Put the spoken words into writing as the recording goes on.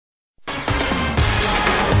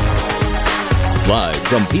Live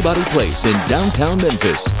from Peabody Place in downtown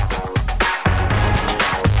Memphis.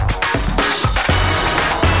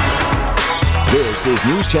 This is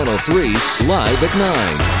News Channel 3, live at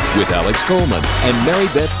 9, with Alex Coleman and Mary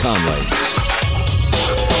Beth Conley.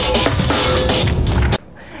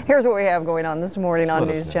 Here's what we have going on this morning on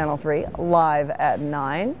News Channel 3, live at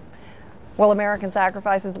 9. Will American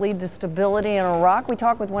sacrifices lead to stability in Iraq? We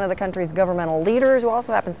talk with one of the country's governmental leaders, who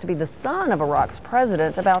also happens to be the son of Iraq's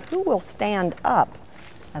president, about who will stand up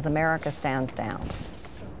as America stands down.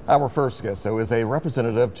 Our first guest, though, is a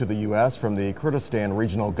representative to the U.S. from the Kurdistan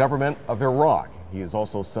regional government of Iraq. He is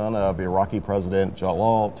also son of Iraqi President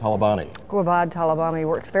Jalal Talabani. Qubad Talabani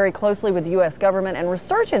works very closely with the U.S. government and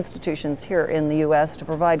research institutions here in the U.S. to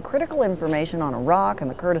provide critical information on Iraq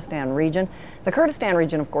and the Kurdistan region. The Kurdistan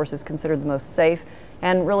region, of course, is considered the most safe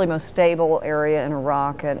and really most stable area in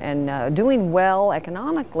Iraq, and doing well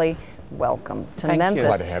economically. Welcome to Memphis.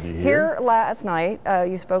 Glad to have you here. Here last night,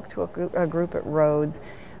 you spoke to a group at Rhodes.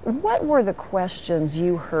 What were the questions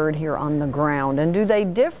you heard here on the ground, and do they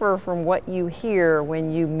differ from what you hear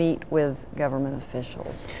when you meet with government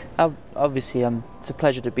officials? Obviously, it's a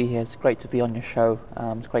pleasure to be here. It's great to be on your show.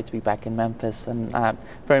 It's great to be back in Memphis, and I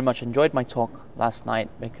very much enjoyed my talk last night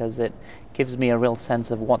because it gives me a real sense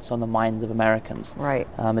of what's on the minds of Americans. Right.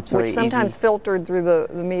 It's very Which sometimes easy. Filtered through the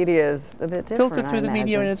media is a bit different. Filtered through the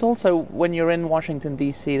media, and it's also, when you're in Washington,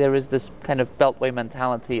 D.C., there is this kind of beltway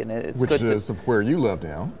mentality, and it's Which good is where you live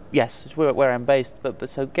now. Yes, it's where I'm based. But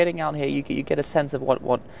so getting out here, you get a sense of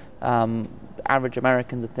what average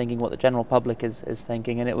Americans are thinking, what the general public is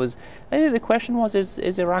thinking, and it was. I think the question was,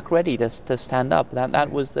 is Iraq ready to stand up? That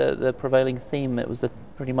was the prevailing theme. It was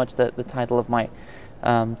pretty much the title of my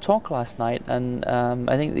talk last night, and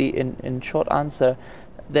I think in short answer,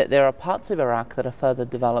 that there are parts of Iraq that are further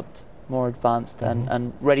developed, more advanced,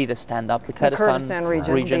 and ready to stand up. The Kurdistan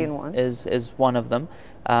region being one. is one of them.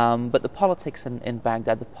 But the politics in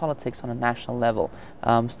Baghdad, the politics on a national level,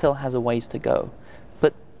 still has a ways to go.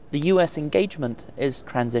 But the U.S. engagement is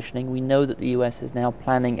transitioning. We know that the U.S. is now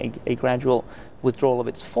planning a gradual withdrawal of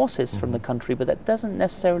its forces from the country, but that doesn't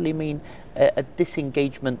necessarily mean a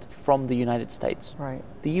disengagement from the United States. Right.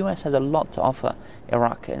 The U.S. has a lot to offer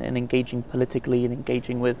Iraq in engaging politically and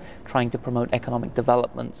engaging with trying to promote economic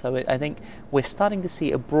development. So I think we're starting to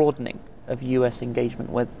see a broadening of U.S. engagement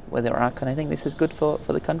with Iraq, and I think this is good for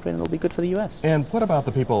the country, and it'll be good for the U.S. And what about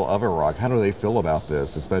the people of Iraq? How do they feel about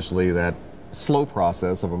this, especially that slow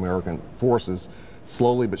process of American forces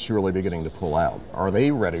slowly but surely beginning to pull out? Are they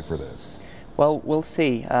ready for this? Well, we'll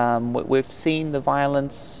see. We've seen the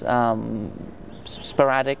violence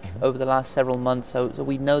sporadic over the last several months, so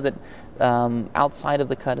we know that outside of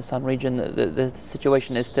the Kurdistan region, the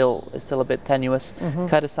situation is still a bit tenuous.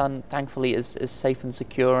 Kurdistan, thankfully, is safe and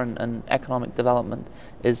secure, and economic development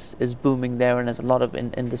is booming there, and there's a lot of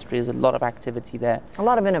industry, there's a lot of activity there. A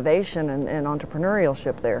lot of innovation and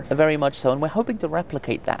entrepreneurship there. Very much so, and we're hoping to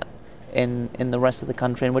replicate that in the rest of the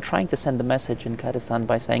country, and we're trying to send a message in Kurdistan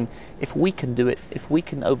by saying, if we can do it, if we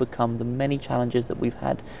can overcome the many challenges that we've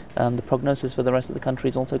had, the prognosis for the rest of the country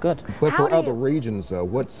is also good. But for other regions, though,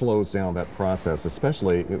 what slows down that process,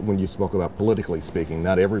 especially when you spoke about politically speaking,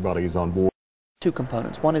 not everybody's on board? Two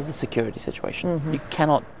components. One is the security situation. You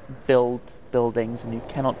cannot build buildings, and you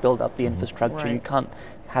cannot build up the infrastructure. Right. You can't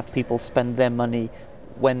have people spend their money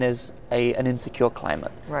when there's an insecure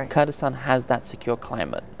climate. Right. Kurdistan has that secure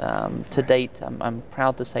climate. To date, I'm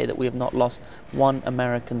proud to say that we have not lost one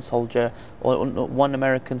American soldier, or one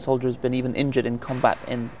American soldier has been even injured in combat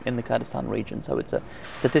in the Kurdistan region. So it's a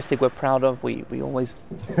statistic we're proud of. We always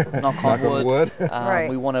knock on wood. Right.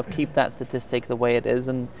 We want to keep that statistic the way it is,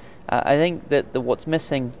 and I think that what's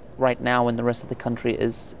missing right now in the rest of the country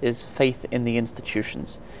is faith in the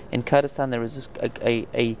institutions. In Kurdistan, there is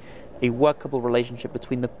a workable relationship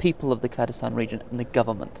between the people of the Kurdistan region and the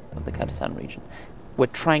government of the Kurdistan region. We're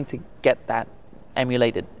trying to get that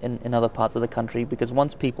emulated in other parts of the country, because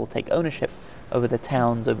once people take ownership over the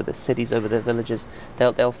towns, over the cities, over the villages,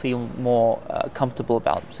 they'll feel more comfortable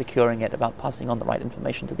about securing it, about passing on the right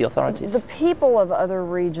information to the authorities. The people of other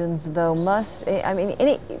regions, though, must, I mean,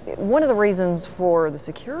 one of the reasons for the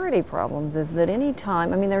security problems is that any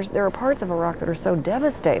time, I mean, there are parts of Iraq that are so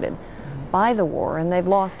devastated by the war, and they've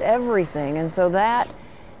lost everything, and so that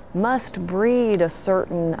must breed a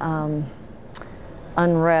certain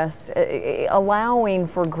unrest, allowing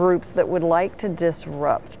for groups that would like to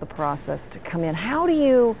disrupt the process to come in. How do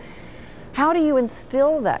you How do you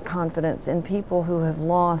instill that confidence in people who have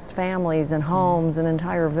lost families and homes and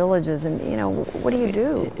entire villages? And, you know, what do you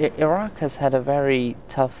do? Iraq has had a very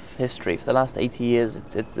tough history. For the last 80 years,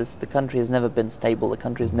 the country has never been stable. The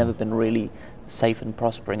country has never been really safe and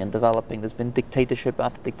prospering and developing. There's been dictatorship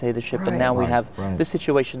after dictatorship, and now we have the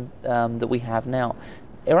situation that we have now.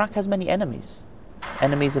 Iraq has many enemies.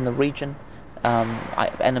 Enemies in the region,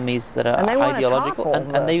 enemies that are ideological,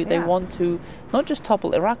 and they want to not just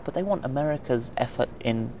topple Iraq, but they want America's effort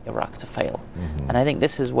in Iraq to fail. And I think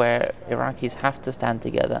this is where Iraqis have to stand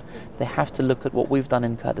together. They have to look at what we've done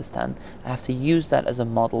in Kurdistan. They have to use that as a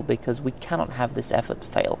model, because we cannot have this effort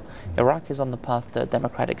fail. Iraq is on the path to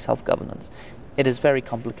democratic self-governance. It is very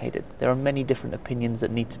complicated. There are many different opinions that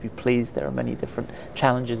need to be pleased. There are many different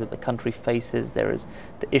challenges that the country faces. There is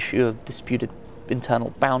the issue of disputed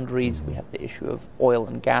internal boundaries. We have the issue of oil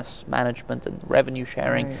and gas management and revenue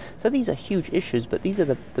sharing. So these are huge issues, but these are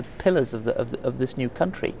the pillars of this new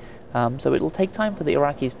country. So it will take time for the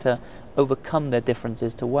Iraqis to overcome their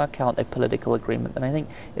differences, to work out a political agreement. And I think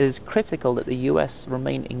it is critical that the US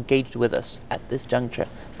remain engaged with us at this juncture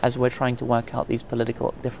as we're trying to work out these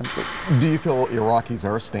political differences. Do you feel Iraqis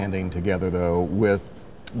are standing together, though, with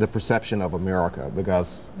the perception of America?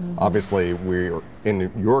 Because obviously we're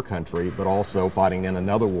in your country, but also fighting in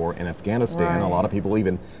another war in Afghanistan. A lot of people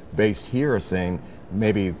even based here are saying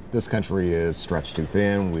maybe this country is stretched too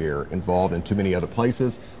thin, we're involved in too many other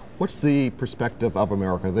places. What's the perspective of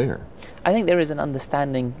America there? I think there is an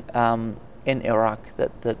understanding in Iraq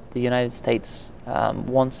that the United States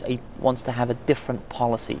wants to have a different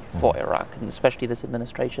policy for Iraq, and especially this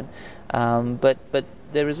administration. But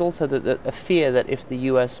there is also a fear that if the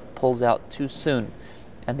U.S. pulls out too soon,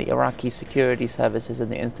 and the Iraqi security services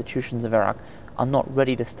and the institutions of Iraq are not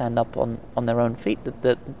ready to stand up on their own feet,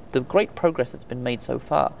 that the great progress that's been made so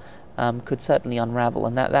far could certainly unravel,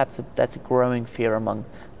 and that's a growing fear among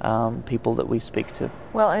people that we speak to.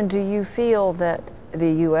 Well, and do you feel that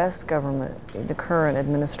the U.S. government, the current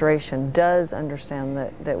administration, does understand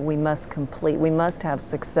that we must have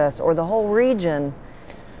success, or the whole region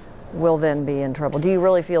will then be in trouble? Do you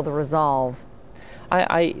really feel the resolve?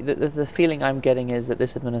 The feeling I'm getting is that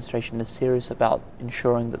this administration is serious about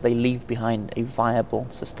ensuring that they leave behind a viable,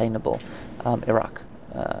 sustainable Iraq,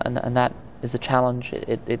 and that is a challenge.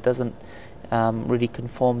 It doesn't really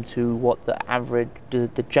conform to what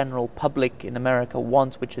the general public in America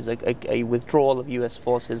wants, which is a withdrawal of U.S.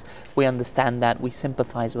 forces. We understand that. We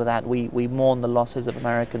sympathize with that. We mourn the losses of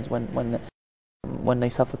Americans when they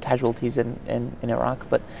suffer casualties in Iraq.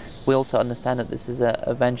 But we also understand that this is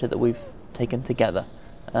a venture that we've taken together,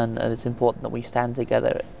 and it's important that we stand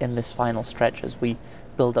together in this final stretch as we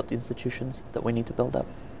build up the institutions that we need to build up.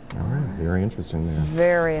 All right, very interesting there.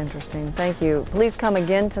 Very interesting. Thank you. Please come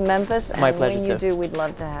again to Memphis. My pleasure. And when you do, we'd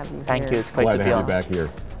love to have you here. Thank you. It's great Glad to to be have on. you back here.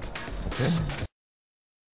 Okay.